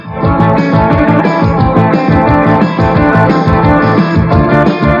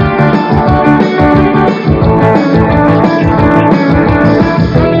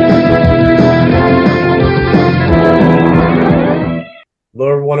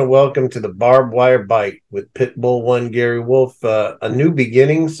to welcome to the Barbed Wire Bite with Pitbull One Gary Wolf. A new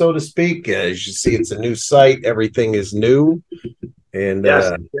beginning, so to speak. As you see, it's a new site. Everything is new. And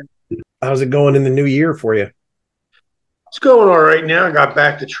Yes, how's it going in the new year for you? it's going all right now. I got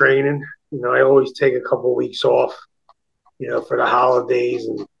back to training. I always take a couple of weeks off, for the holidays,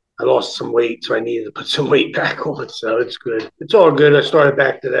 and I lost some weight, so I needed to put some weight back on. So it's good. It's all good. I started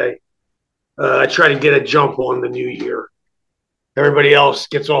back today. I try to get a jump on the new year. Everybody else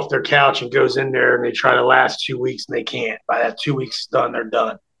gets off their couch and goes in there, and they try to last 2 weeks, and they can't. By that 2 weeks is done, they're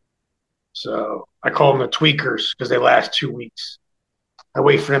done. So I call them the tweakers because they last 2 weeks. I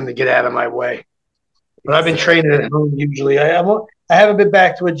wait for them to get out of my way. But I've been training at home usually. I haven't been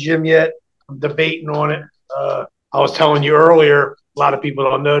back to a gym yet. I'm debating on it. I was telling you earlier, a lot of people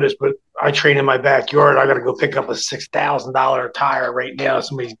don't notice, but I train in my backyard. I got to go pick up a $6,000 tire right now.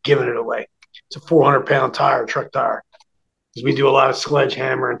 Somebody's giving it away. It's a 400-pound tire, truck tire. Because we do a lot of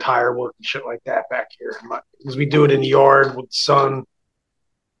sledgehammer and tire work and shit like that back here. Because we do it in the yard with the sun.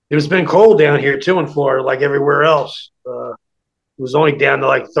 It's been cold down here too in Florida, like everywhere else. It was only down to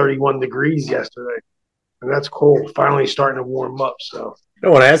like 31 degrees yesterday. And that's cold. Finally starting to warm up. So I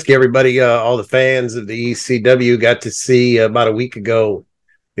want to ask everybody, all the fans of the ECW got to see about a week ago,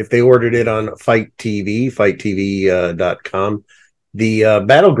 if they ordered it on Fight TV, fighttv.com, the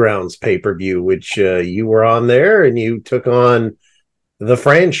Battlegrounds pay-per-view, which you were on there and you took on the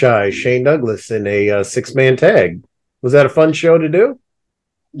franchise, Shane Douglas, in a six-man tag. Was that a fun show to do?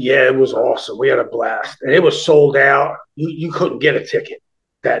 yeah, it was awesome. We had a blast. And it was sold out. You couldn't get a ticket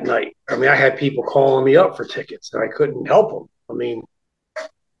that night. I mean, I had people calling me up for tickets and I couldn't help them. I mean,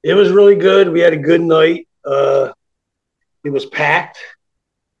 it was really good. We had a good night. It was packed.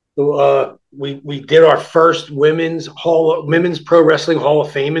 We did our first women's pro wrestling Hall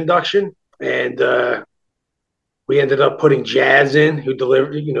of Fame induction, and we ended up putting Jazz in, who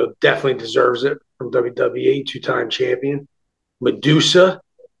delivered, definitely deserves it, from WWE, two-time champion. Medusa,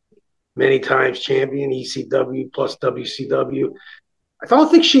 many times champion, ECW plus WCW. I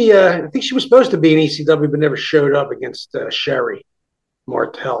think she was supposed to be in ECW, but never showed up against Sherry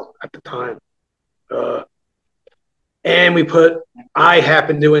Martel at the time. And I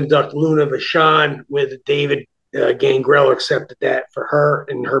happened to induct Luna Vachon with David Gangrel, accepted that for her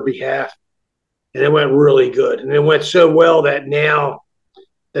in her behalf. And it went really good. And it went so well that now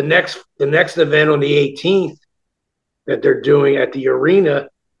the next event on the 18th that they're doing at the arena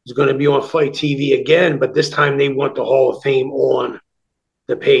is going to be on Fight TV again, but this time they want the Hall of Fame on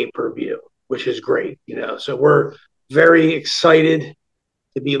the pay-per-view, which is great. So we're very excited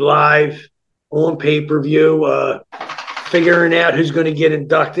to be live on pay-per-view, figuring out who's going to get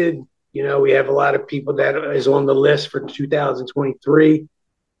inducted. We have a lot of people that is on the list for 2023.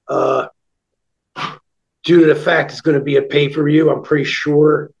 Due to the fact it's going to be a pay-per-view, I'm pretty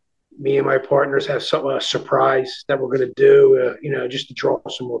sure me and my partners have a surprise that we're going to do, just to draw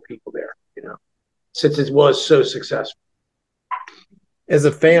some more people there, since it was so successful. As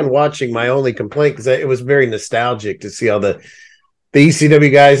a fan watching, my only complaint, because it was very nostalgic to see all the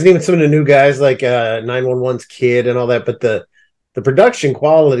ECW guys and even some of the new guys like 911's Kid and all that, but the production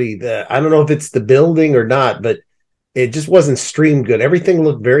quality, I don't know if it's the building or not, but it just wasn't streamed good. Everything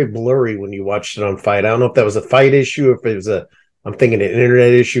looked very blurry when you watched it on Fight. I don't know if that was a Fight issue, if it was I'm thinking an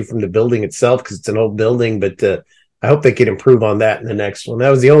internet issue from the building itself, because it's an old building, but I hope they could improve on that in the next one.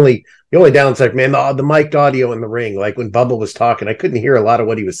 That was the only downside, man. The mic'd audio in the ring, like when Bubba was talking, I couldn't hear a lot of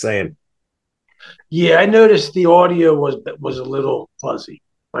what he was saying. Yeah, I noticed the audio was a little fuzzy.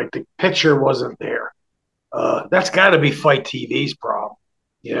 Like the picture wasn't there. That's got to be Fight TV's problem.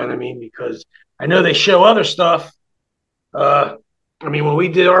 You know what I mean? Because I know they show other stuff. When we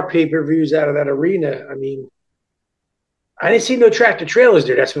did our pay-per-views out of that arena, I didn't see no tractor trailers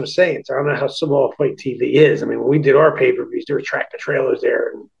there. That's what I'm saying. So I don't know how small Fight TV is. When we did our pay-per-views, there were tractor trailers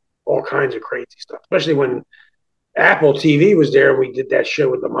there and all kinds of crazy stuff, especially when Apple TV was there and we did that show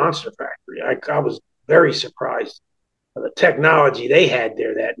with the Monster Factory. I was very surprised. The technology they had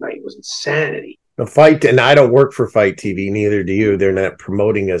there that night was insanity. The Fight, and I don't work for Fight TV, neither do you. They're not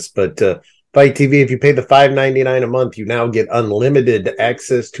promoting us, but Fight TV, if you pay the $5.99 a month, you now get unlimited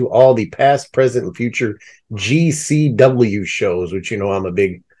access to all the past, present, and future GCW shows, which I'm a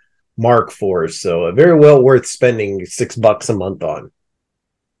big mark for. So very well worth spending $6 a month on.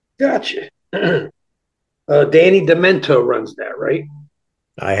 Gotcha. Danny Demento runs that, right?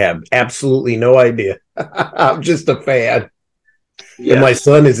 I have absolutely no idea. I'm just a fan. Yeah. And my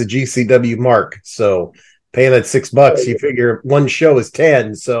son is a GCW mark, so paying that $6, you figure one show is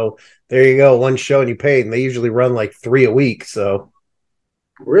 10. So there you go, one show and you pay, and they usually run like 3 a week. So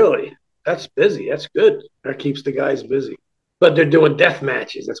really, that's busy. That's good. That keeps the guys busy. But they're doing death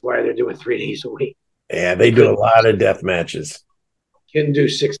matches. That's why they're doing 3 days a week. Yeah, they do a lot of death matches. Couldn't do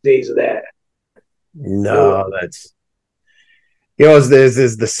 6 days of that. No, that's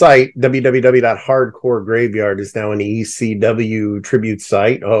is the site www.hardcoregraveyard is now an ECW tribute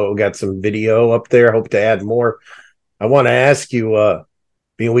site. Oh, got some video up there. Hope to add more. I want to ask you,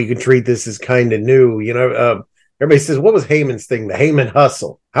 we can treat this as kind of new. Everybody says, what was Heyman's thing? The Heyman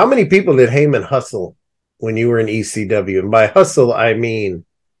hustle. How many people did Heyman hustle when you were in ECW? And by hustle, I mean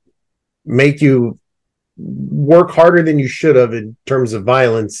make you work harder than you should have in terms of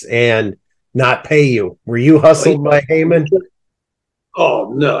violence and not pay you. Were you hustled by Heyman?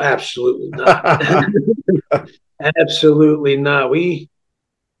 Oh, no, absolutely not. Absolutely not. We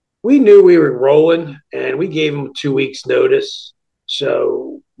knew we were rolling, and we gave him 2 weeks notice.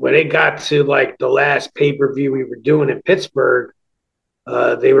 So when it got to like the last pay-per-view we were doing in Pittsburgh,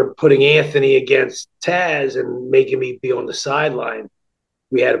 they were putting Anthony against Taz and making me be on the sideline.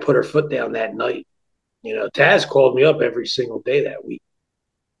 We had to put our foot down that night. Taz called me up every single day that week.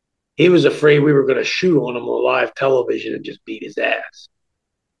 He was afraid we were going to shoot on him on live television and just beat his ass.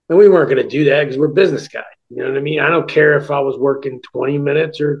 And we weren't going to do that because we're business guys. You know what I mean? I don't care if I was working 20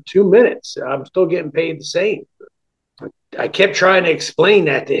 minutes or 2 minutes. I'm still getting paid the same. I kept trying to explain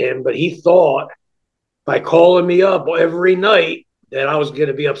that to him, but he thought by calling me up every night that I was going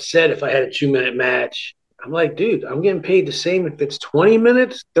to be upset if I had a 2-minute match. I'm like, dude, I'm getting paid the same if it's 20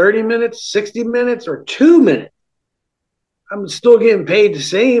 minutes, 30 minutes, 60 minutes, or 2 minutes. I'm still getting paid the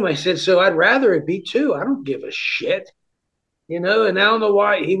same. I said, so I'd rather it be 2. I don't give a shit. And I don't know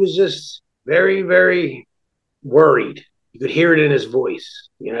why. He was just very, very worried. You could hear it in his voice,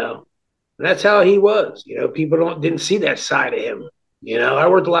 And that's how he was. People didn't see that side of him. I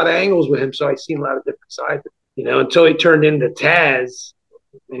worked a lot of angles with him, so I seen a lot of different sides. Until he turned into Taz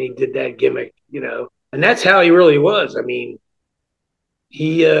and he did that gimmick, And that's how he really was. I mean,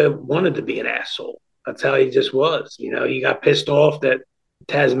 he wanted to be an asshole. That's how he just was. He got pissed off that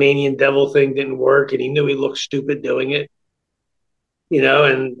Tasmanian Devil thing didn't work, and he knew he looked stupid doing it.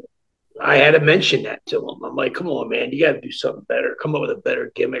 And I had to mention that to him. I'm like, come on, man, you got to do something better. Come up with a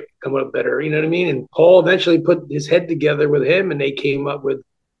better gimmick. Come up with better, you know what I mean? And Paul eventually put his head together with him, and they came up with,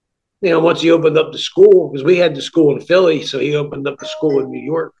 once he opened up the school, because we had the school in Philly, so he opened up the school in New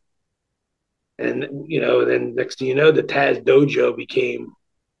York. And, then next thing you know, the Taz Dojo became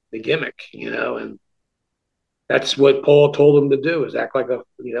the gimmick, and that's what Paul told him to do, is act like a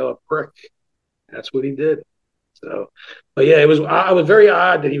prick. That's what he did. So, but yeah, I was very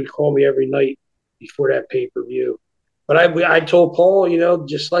odd that he would call me every night before that pay-per-view. But I told Paul,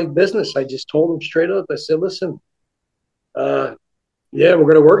 just like business, I just told him straight up. I said, listen, yeah, we're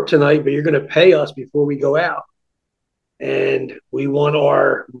going to work tonight, but you're going to pay us before we go out. And we want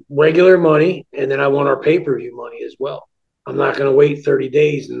our regular money, and then I want our pay-per-view money as well. I'm not going to wait 30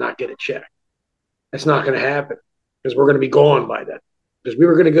 days and not get a check. That's not going to happen because we're going to be gone by then, because we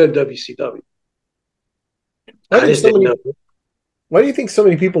were going to go to WCW. Why do you think so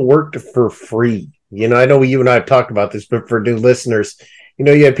many people worked for free? I know you and I have talked about this, but for new listeners,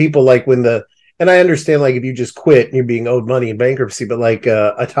 you had people like and I understand, like, if you just quit and you're being owed money in bankruptcy, but like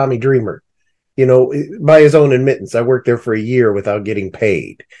a Tommy Dreamer, by his own admittance, I worked there for a year without getting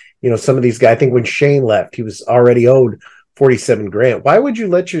paid. Some of these guys, I think when Shane left, he was already owed $47,000. Why would you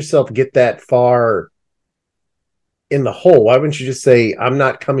let yourself get that far in the hole? Why wouldn't you just say, I'm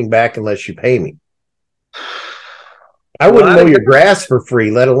not coming back unless you pay me? I wouldn't mow your grass for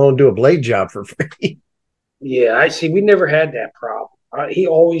free, let alone do a blade job for free. Yeah, I see. We never had that problem. He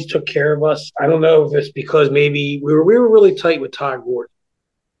always took care of us. I don't know if it's because maybe we were really tight with Todd Gordon.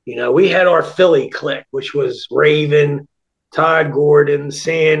 We had our Philly clique, which was Raven, Todd Gordon,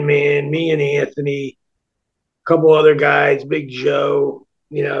 Sandman, me and Anthony, a couple other guys, Big Joe,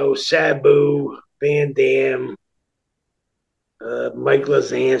 Sabu, Van Dam, Mike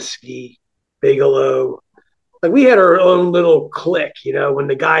Lazansky, Bigelow. Like, we had our own little clique, when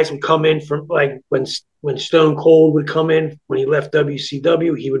the guys would come in from, like, when Stone Cold would come in, when he left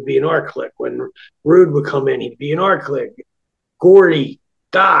WCW, he would be in our clique. When Rude would come in, he'd be in our clique. Gordy,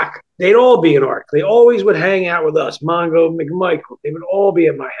 Doc, they'd all be in our clique. They always would hang out with us. Mongo, McMichael, they would all be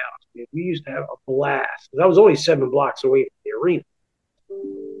at my house. We used to have a blast. I was only 7 blocks away from the arena.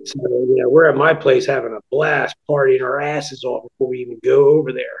 So, we're at my place having a blast, partying our asses off before we even go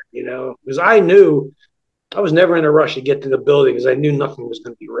over there, because I knew I was never in a rush to get to the building because I knew nothing was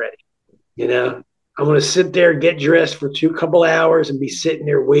going to be ready. I'm going to sit there, get dressed for a couple hours and be sitting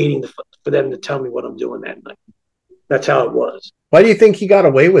there waiting for them to tell me what I'm doing that night. That's how it was. Why do you think he got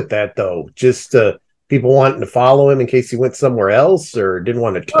away with that, though? Just people wanting to follow him in case he went somewhere else or didn't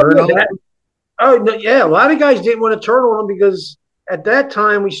want to turn on him? Oh no, yeah, a lot of guys didn't want to turn on him because at that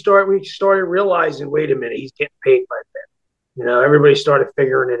time we started realizing, wait a minute, he's getting paid by that. Everybody started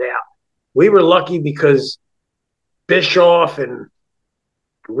figuring it out. We were lucky because Bischoff and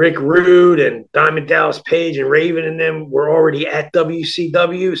Rick Rude and Diamond Dallas Page and Raven and them were already at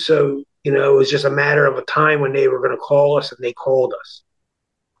WCW, so it was just a matter of a time when they were going to call us, and they called us.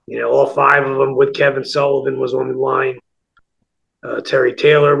 All five of them with Kevin Sullivan was on the line. Terry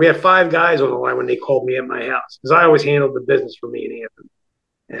Taylor. We had five guys on the line when they called me at my house because I always handled the business for me and Anthony.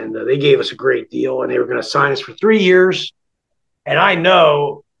 And they gave us a great deal, and they were going to sign us for 3 years. And I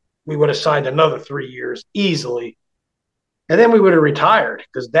know we would have signed another 3 years easily. And then we would have retired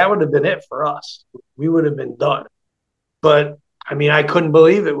because that would have been it for us. We would have been done. But, I couldn't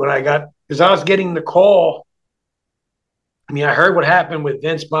believe it when because I was getting the call. I heard what happened with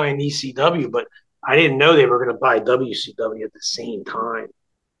Vince buying ECW, but I didn't know they were going to buy WCW at the same time.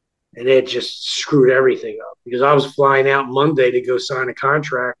 And it just screwed everything up because I was flying out Monday to go sign a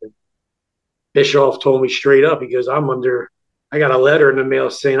contract. And Bischoff told me straight up, he goes, I got a letter in the mail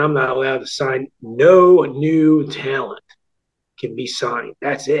saying I'm not allowed to sign. No new talent can be signed.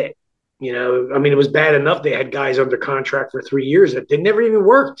 That's it. It was bad enough they had guys under contract for 3 years that they never even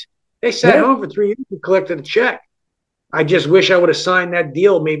worked. They sat home for 3 years and collected a check. I just wish I would have signed that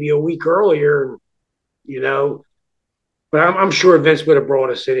deal maybe a week earlier. But I'm sure Vince would have brought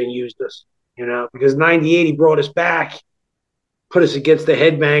us in and used us, because 98 he brought us back, put us against the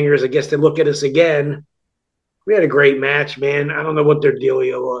Headbangers. I guess they look at us again. We had a great match, man. I don't know what their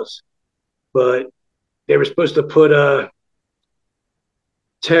dealio was, but they were supposed to put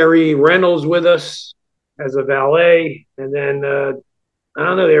Terry Reynolds with us as a valet, and then I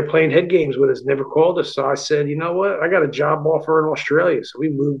don't know, they were playing head games with us, never called us. So I said, you know what? I got a job offer in Australia. So we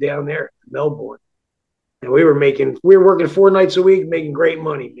moved down there to Melbourne. And we were working 4 nights a week, making great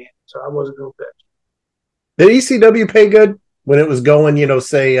money, man. So I wasn't going to bitch. Did ECW pay good when it was going,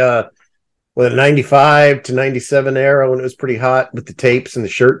 say, with a 95 to 97 era when it was pretty hot with the tapes and the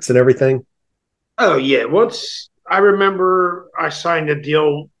shirts and everything? Oh, yeah. Once I remember I signed a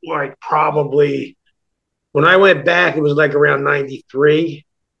deal probably when I went back, it was around 93.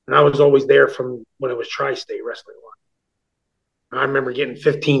 And I was always there from when it was Tri-State Wrestling One. I remember getting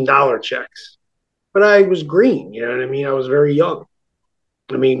 $15 checks. But I was green, you know what I mean? I was very young.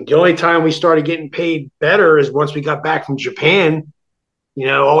 The only time we started getting paid better is once we got back from Japan.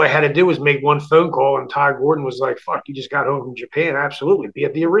 All I had to do was make one phone call, and Todd Gordon was like, fuck, you just got home from Japan. Absolutely. Be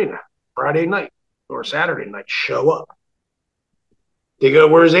at the arena Friday night or Saturday night. Show up. They go,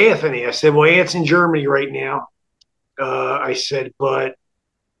 where's Anthony? I said, well, Ant's in Germany right now. I said, but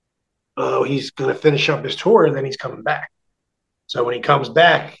he's going to finish up his tour, and then he's coming back. So when he comes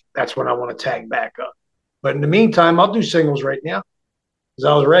back, that's when I want to tag back up. But in the meantime, I'll do singles right now because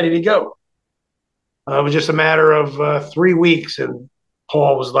I was ready to go. It was just a matter of 3 weeks, and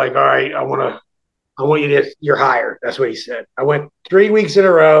Paul was like, all right, I want you to, you're hired. That's what he said. I went 3 weeks in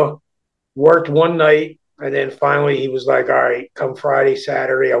a row, worked one night, and then finally he was like, all right, come Friday,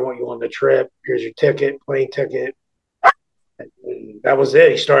 Saturday, I want you on the trip. Here's your ticket, plane ticket. And that was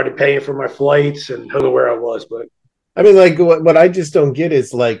it. He started paying for my flights, and I don't know where I was, but what I just don't get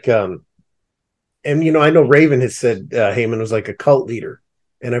is and I know Raven has said Heyman was like a cult leader,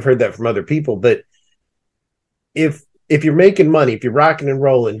 and I've heard that from other people. But if you're making money, if you're rocking and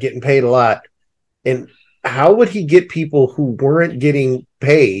rolling, getting paid a lot, and how would he get people who weren't getting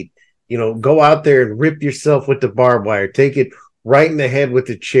paid, go out there and rip yourself with the barbed wire, take it right in the head with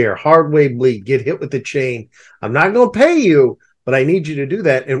the chair, hard way bleed, get hit with the chain. I'm not going to pay you, but I need you to do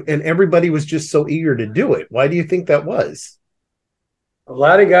that. And everybody was just so eager to do it. Why do you think that was? A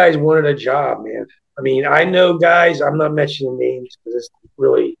lot of guys wanted a job, man. I know guys, I'm not mentioning names because it's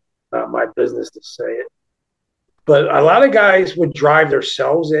really not my business to say it. But a lot of guys would drive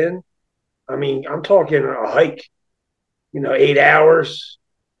themselves in. I'm talking a hike, 8 hours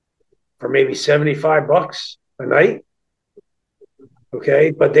for maybe $75 a night.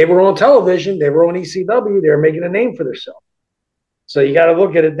 Okay. But they were on television. They were on ECW. They were making a name for themselves. So you got to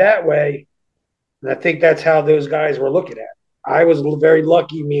look at it that way. And I think that's how those guys were looking at it. I was very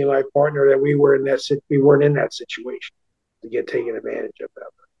lucky, me and my partner, that we weren't in that situation to get taken advantage of.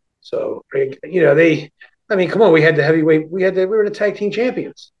 So, come on, we had the heavyweight, we were the tag team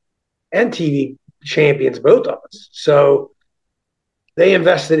champions and TV champions, both of us. So they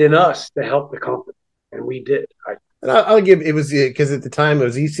invested in us to help the company, and we did. I'll give it was because at the time it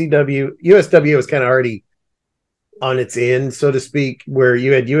was ECW, USW was kind of already on its end, so to speak, where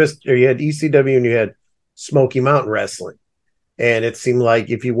you had ECW and you had Smoky Mountain Wrestling. And it seemed like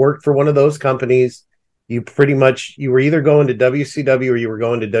if you worked for one of those companies, you were either going to WCW or you were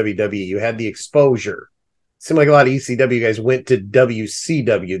going to WWE. You had the exposure. It seemed like a lot of ECW guys went to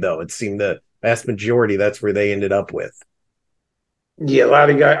WCW, though. It seemed the vast majority that's where they ended up with. Yeah, a lot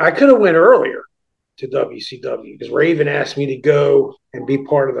of guys. I could have went earlier to WCW because Raven asked me to go and be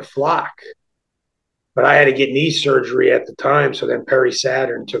part of the flock. But I had to get knee surgery at the time, so then Perry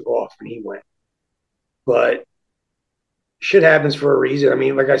Saturn took off and he went. But shit happens for a reason. I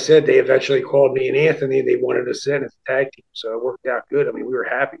mean, like I said, they eventually called me and Anthony. They wanted us in as a tag team, so it worked out good. I mean, we were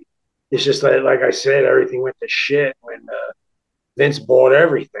happy. It's just like I said, everything went to shit when Vince bought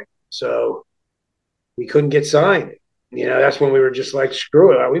everything. So we couldn't get signed. That's when we were just like,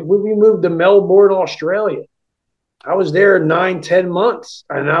 screw it. We moved to Melbourne, Australia. I was there 9-10 months,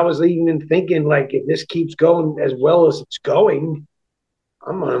 and I was even thinking, like, if this keeps going as well as it's going,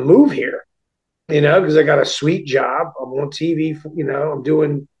 I'm going to move here, because I got a sweet job. I'm on TV, I'm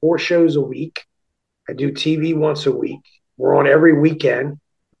doing 4 shows a week. I do TV once a week. We're on every weekend.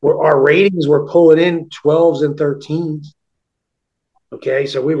 Our ratings were pulling in 12s and 13s. Okay,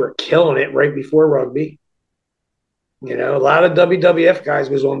 so we were killing it right before rugby. A lot of WWF guys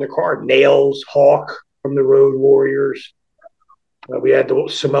was on the card. Nails, Hawk from the Road Warriors. We had the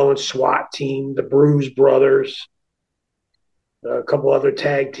Samoan SWAT team, the Bruise Brothers, a couple other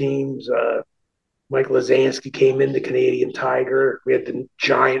tag teams. Mike Lazansky came in, the Canadian Tiger. We had the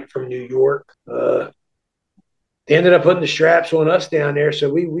Giant from New York. They ended up putting the straps on us down there, so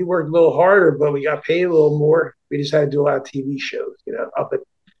we worked a little harder, but we got paid a little more. We just had to do a lot of TV shows, up at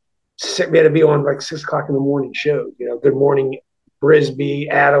we had to be on like 6 o'clock in the morning shows, Good Morning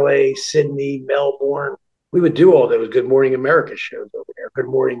Brisbane, Adelaide, Sydney, Melbourne. We would do all those Good Morning America shows over there. Good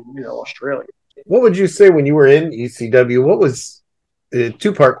Morning, Australia. What would you say when you were in ECW? What was a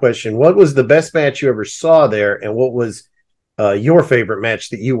 2-part question? What was the best match you ever saw there, and what was your favorite match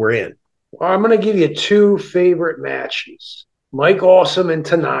that you were in? Well, I'm going to give you 2 favorite matches. Mike Awesome and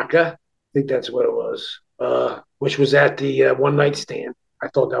Tanaka. I think that's what it was, which was at the One Night Stand. I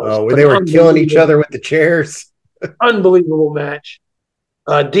thought that was where they were killing each other with the chairs. Unbelievable match.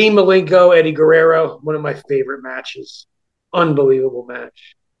 Dean Malenko, Eddie Guerrero, one of my favorite matches. Unbelievable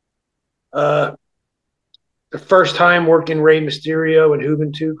match. The first time working Rey Mysterio and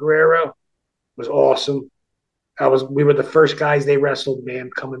Juventud Guerrero was awesome. We were the first guys they wrestled, man,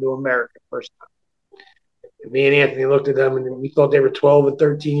 coming to America first time. And me and Anthony looked at them and we thought they were 12 and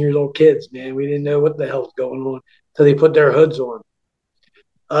 13 years old kids, man. We didn't know what the hell's going on until they put their hoods on.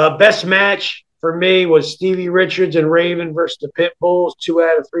 Best match for me was Stevie Richards and Raven versus the Pitbulls, 2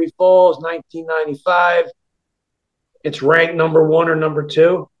 out of 3 falls, 1995. It's ranked number 1 or number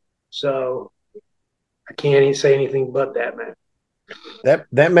 2, so I can't even say anything but that, man.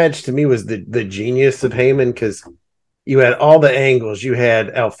 That match to me was the genius of Heyman, because you had all the angles. You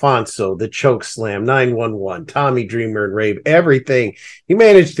had Alfonso, the choke slam, 911, Tommy Dreamer and Rave, everything. He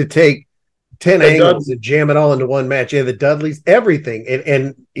managed to take 10 angles and jam it all into one match. Yeah, the Dudleys, everything.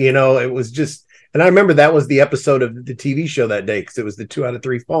 And it was just, and I remember that was the episode of the TV show that day, because it was the 2 out of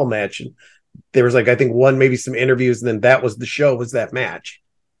 3 fall match. And there was I think maybe some interviews, and then that was the show, was that match.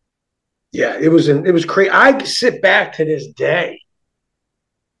 Yeah, it was crazy. I sit back to this day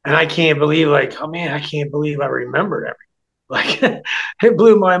and I can't believe, I can't believe I remembered everything. It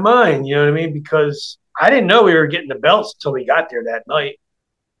blew my mind, you know what I mean? Because I didn't know we were getting the belts until we got there that night.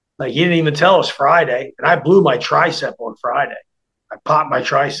 He didn't even tell us Friday, and I blew my tricep on Friday. I popped my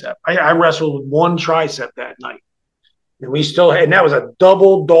tricep. I wrestled with 1 tricep that night. And that was a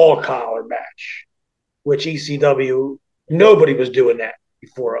double dog collar match, which ECW, nobody was doing that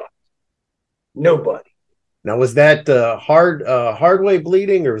before us. Nobody. Now, was that hard way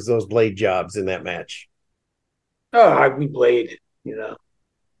bleeding, or was those blade jobs in that match? Oh, we blade, Of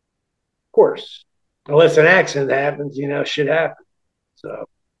course. Unless an accident happens, shit happens. So.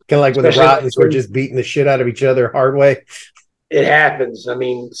 Kind of like when the Rottens were just beating the shit out of each other hard way. It happens. I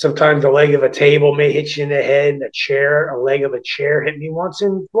mean, sometimes the leg of a table may hit you in the head. A leg of a chair hit me once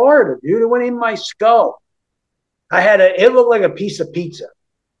in Florida, dude. It went in my skull. It looked like a piece of pizza.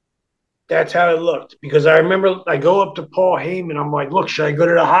 That's how it looked. Because I remember I go up to Paul Heyman. I'm like, look, should I go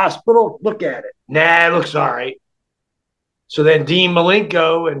to the hospital? Look at it. Nah, it looks all right. So then Dean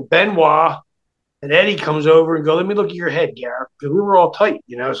Malenko and Benoit and Eddie comes over and goes, let me look at your head, Gareth. Because we were all tight,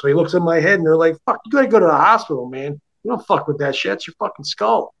 So he looks at my head and they're like, fuck, you got to go to the hospital, man. You don't fuck with that shit. It's your fucking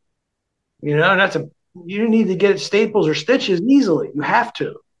skull. And you need to get staples or stitches easily. You have to.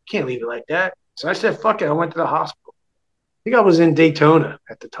 You can't leave it like that. So I said, fuck it. I went to the hospital. I think I was in Daytona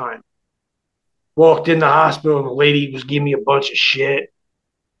at the time. Walked in the hospital and the lady was giving me a bunch of shit.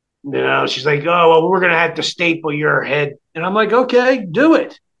 She's like, oh, well, we're going to have to staple your head. And I'm like, okay, do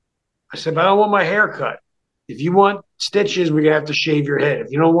it. I said, but I don't want my hair cut. If you want stitches, we're gonna have to shave your head.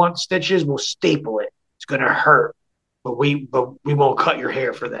 If you don't want stitches, we'll staple it. It's gonna hurt, but we won't cut your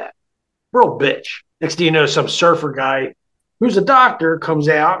hair for that. Real bitch. Next thing you know, some surfer guy who's a doctor comes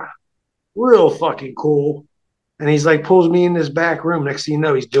out, real fucking cool, and he's like pulls me in this back room. Next thing you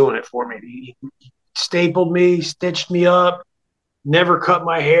know, he's doing it for me. He stapled me, stitched me up, never cut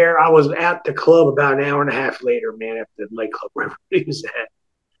my hair. I was at the club about an hour and a half later, man, at the nightclub where he was at.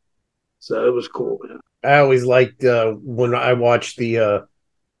 So it was cool, man. I always liked when I watched the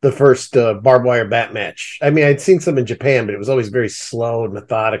first barbed wire bat match. I mean, I'd seen some in Japan, but it was always very slow and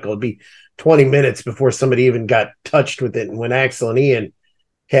methodical. It'd be 20 minutes before somebody even got touched with it. And when Axel and Ian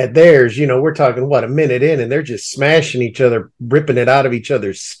had theirs, you know, we're talking, what, a minute in, and they're just smashing each other, ripping it out of each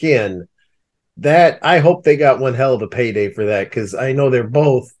other's skin. That, I hope they got one hell of a payday for that, because I know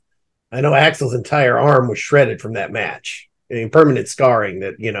I know Axel's entire arm was shredded from that match. I mean, permanent scarring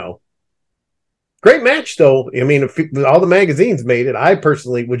that, you know. Great match, though. I mean, if all the magazines made it. I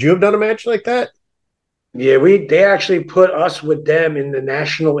personally, would you have done a match like that? Yeah, they actually put us with them in the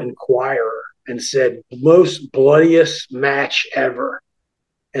National Enquirer and said most bloodiest match ever,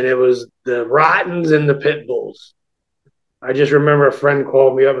 and it was the Rottens and the Pit Bulls. I just remember a friend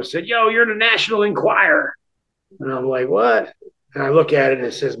called me up and said, "Yo, you're the National Enquirer," and I'm like, "What?" And I look at it and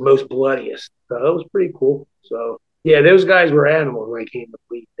it says most bloodiest. So that was pretty cool. So yeah, those guys were animals when it came to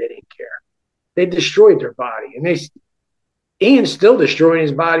bleed. They didn't care. They destroyed their body, and Ian's still destroying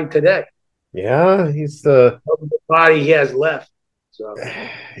his body today. Yeah, he's the body he has left. So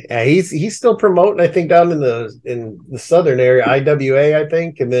yeah, he's still promoting. I think down in the southern area, IWA, I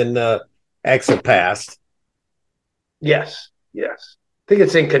think, and then Axel passed. Yes. I think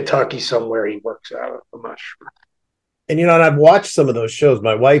it's in Kentucky somewhere. He works out of. I'm not sure. And you know, and I've watched some of those shows.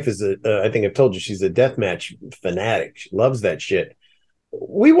 My wife is I think I've told you, she's a deathmatch fanatic. She loves that shit.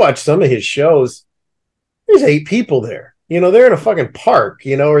 We watch some of his shows. There's 8 people there. You know, they're in a fucking park,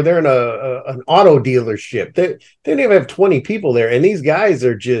 you know, or they're in an auto dealership. They don't even have 20 people there. And these guys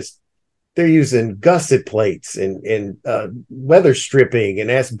are they're using gusset plates and weather stripping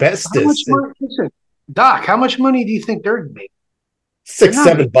and asbestos. Doc, how much money do you think they're making?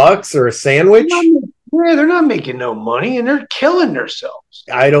 $6-7 or a sandwich? They're not making no money, and they're killing themselves.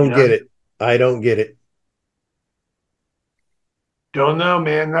 I don't get it. Don't know,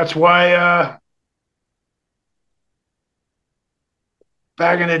 man. That's why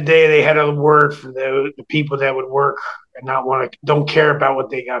back in the day they had a word for the people that would work and don't care about what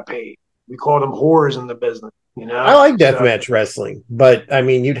they got paid. We called them whores in the business, you know. I like deathmatch wrestling, but I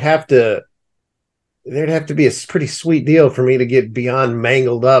mean, there'd have to be a pretty sweet deal for me to get beyond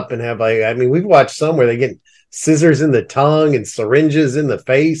mangled up and have I mean, we've watched some where they get scissors in the tongue and syringes in the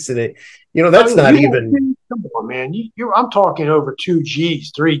face, and it, you know, that's not even. Come on, man. I'm talking over 2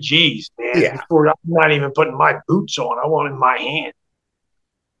 G's, 3 G's, man. Yeah. Before I'm not even putting my boots on. I want it in my hand.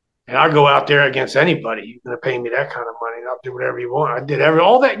 And I'll go out there against anybody. You're going to pay me that kind of money, and I'll do whatever you want. I did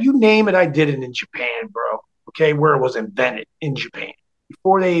all that. You name it, I did it in Japan, bro. Okay, where it was invented in Japan.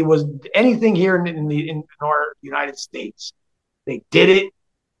 Before they was anything here in our United States. They did it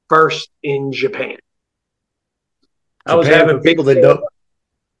first in Japan. I was having people that don't.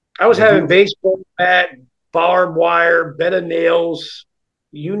 I was having baseball bat, barbed wire, bed of nails,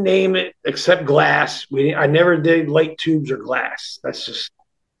 you name it, except glass. I never did light tubes or glass. That's just,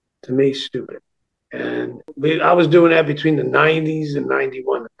 to me, stupid. And I was doing that between the 90s and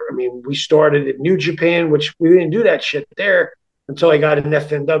 91. I mean, we started at New Japan, which we didn't do that shit there until I got an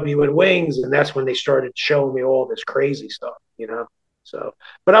FMW and Wings, and that's when they started showing me all this crazy stuff, you know? So,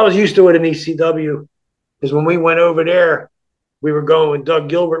 but I was used to it in ECW, because when we went over there, we were going when Doug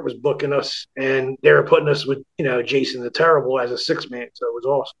Gilbert was booking us, and they were putting us with, you know, Jason the Terrible as a 6-man. So it was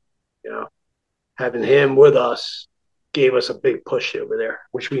awesome, you know, having him with us gave us a big push over there,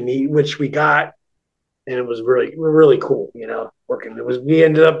 which we got. And it was really, really cool, you know, working.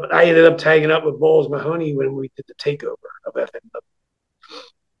 I ended up tagging up with Balls Mahoney when we did the takeover of FMW.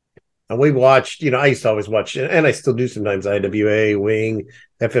 And we watched, you know, I used to always watch, and I still do sometimes, IWA, Wing,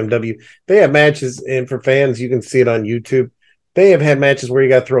 FMW. They have matches, and for fans, you can see it on YouTube. They have had matches where you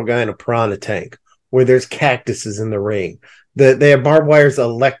got to throw a guy in a piranha tank, where there's cactuses in the ring. They have barbed wires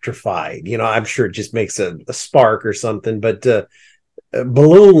electrified. You know, I'm sure it just makes a spark or something, but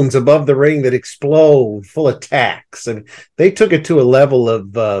balloons above the ring that explode full of tacks. And they took it to a level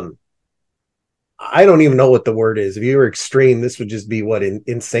of, I don't even know what the word is. If you were extreme, this would just be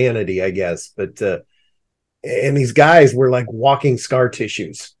insanity, I guess. But, and these guys were like walking scar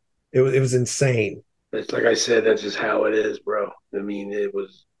tissues. It was insane. It's like I said, that's just how it is, bro. I mean, it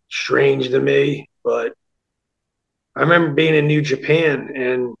was strange to me, but I remember being in New Japan,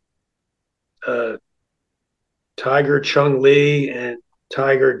 and Tiger Chung Lee and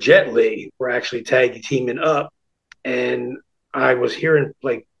Tiger Jet Li were actually tag teaming up, and I was hearing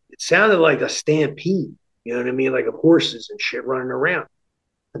like it sounded like a stampede. You know what I mean? Like of horses and shit running around.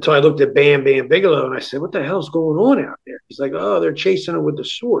 Until I looked at Bam Bam Bigelow and I said, "What the hell's going on out there?" He's like, "Oh, they're chasing him with the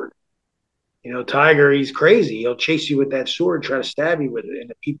sword." You know, Tiger, he's crazy. He'll chase you with that sword, try to stab you with it, and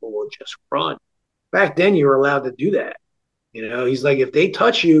the people will just run. Back then, you were allowed to do that. You know, he's like, if they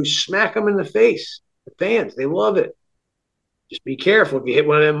touch you, smack them in the face. The fans, they love it. Just be careful. If you hit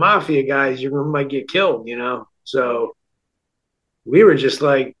one of them mafia guys, you might get killed, you know? So we were just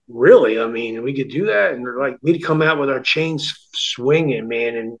like, really? I mean, we could do that? And like, we'd come out with our chains swinging,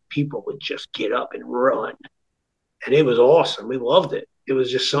 man, and people would just get up and run. And it was awesome. We loved it. It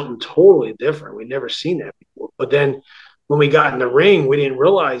was just something totally different. We'd never seen that before. But then when we got in the ring, we didn't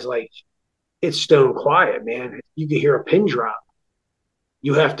realize, like, it's stone quiet, man. You could hear a pin drop.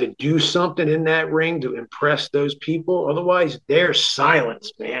 You have to do something in that ring to impress those people. Otherwise, there's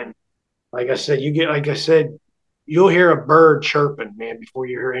silence, man. Like I said, you'll hear a bird chirping, man, before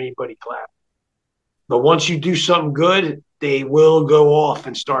you hear anybody clap. But once you do something good, they will go off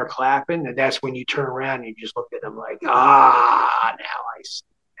and start clapping, and that's when you turn around and you just look at them like, now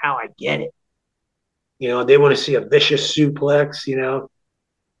I get it. You know, they want to see a vicious suplex. You know,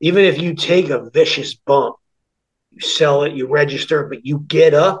 even if you take a vicious bump, you sell it, you register, but you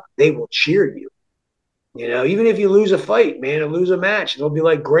get up, they will cheer you. You know, even if you lose a fight, man, or lose a match, they'll be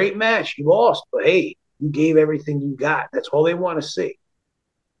like, great match, you lost, but hey, you gave everything you got. That's all they want to see.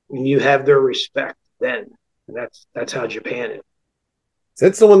 And you have their respect then. And that's how Japan is.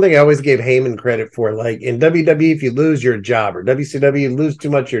 That's the one thing I always gave Heyman credit for. Like in WWE, if you lose, you're a jobber. WCW, you lose too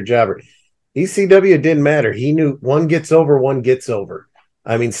much, you're a jobber. ECW, it didn't matter. He knew one gets over, one gets over.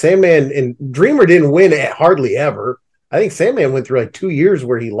 I mean, Sandman and Dreamer didn't win hardly ever. I think Sandman went through like 2 years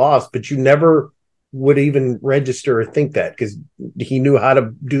where he lost, but you never would even register or think that because he knew how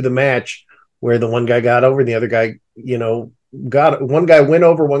to do the match where the one guy got over, the other guy, you know, got one guy went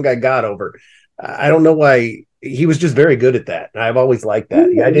over, one guy got over. I don't know why. He was just very good at that. I've always liked that.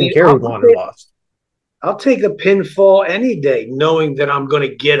 I didn't care who won or lost. I'll take a pinfall any day, knowing that I'm going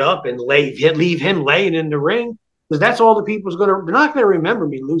to get up and leave him laying in the ring. Because that's all the people's going to – they're not going to remember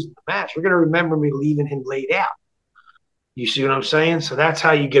me losing the match. They're going to remember me leaving him laid out. You see what I'm saying? So that's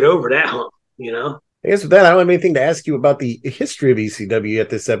how you get over that hump, you know? I guess with that, I don't have anything to ask you about the history of ECW at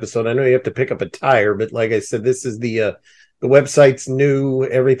this episode. I know you have to pick up a tire, but like I said, this is the website's new.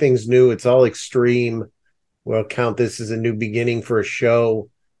 Everything's new. It's all extreme. We'll count this as a new beginning for a show.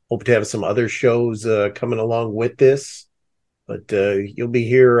 Hope to have some other shows coming along with this. But you'll be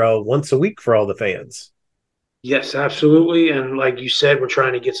here once a week for all the fans. Yes, absolutely. And like you said, we're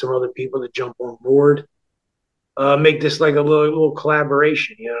trying to get some other people to jump on board. Make this like a little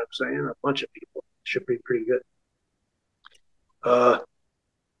collaboration, you know what I'm saying? A bunch of people. Should be pretty good.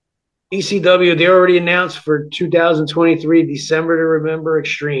 ECW, they already announced for 2023, December to Remember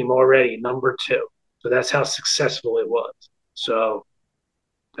Extreme already, number 2. So that's how successful it was. So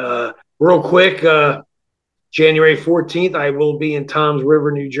real quick, January 14th, I will be in Toms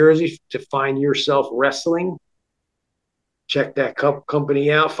River, New Jersey to Find Yourself Wrestling. Check that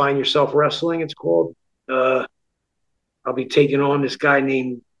company out, Find Yourself Wrestling, it's called. I'll be taking on this guy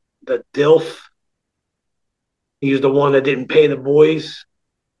named the Dilf. He was the one that didn't pay the boys.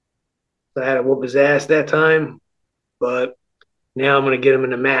 So I had to whoop his ass that time. But now I'm going to get him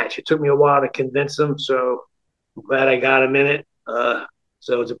in a match. It took me a while to convince him, so I'm glad I got him in it.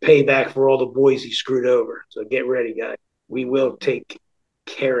 So it's a payback for all the boys he screwed over. So get ready, guys. We will take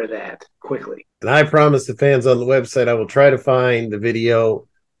care of that quickly. And I promise the fans on the website I will try to find the video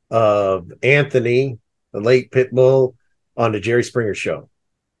of Anthony, the late Pitbull, on the Jerry Springer show.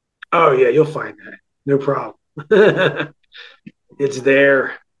 Oh, yeah, you'll find that. No problem. It's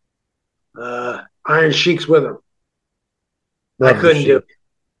there. Iron Sheik's with him. I couldn't do it.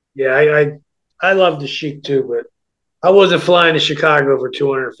 Yeah, I love the Sheik too, but I wasn't flying to Chicago for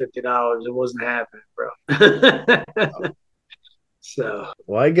 $250. It wasn't happening, bro. So,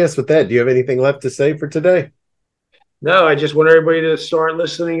 well, I guess with that, do you have anything left to say for today? No, I just want everybody to start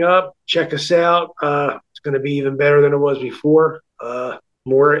listening up. Check us out. It's going to be even better than it was before.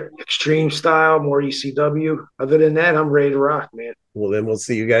 More extreme style, more ECW. Other than that, I'm ready to rock, man. Well, then we'll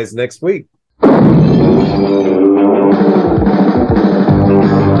see you guys next week.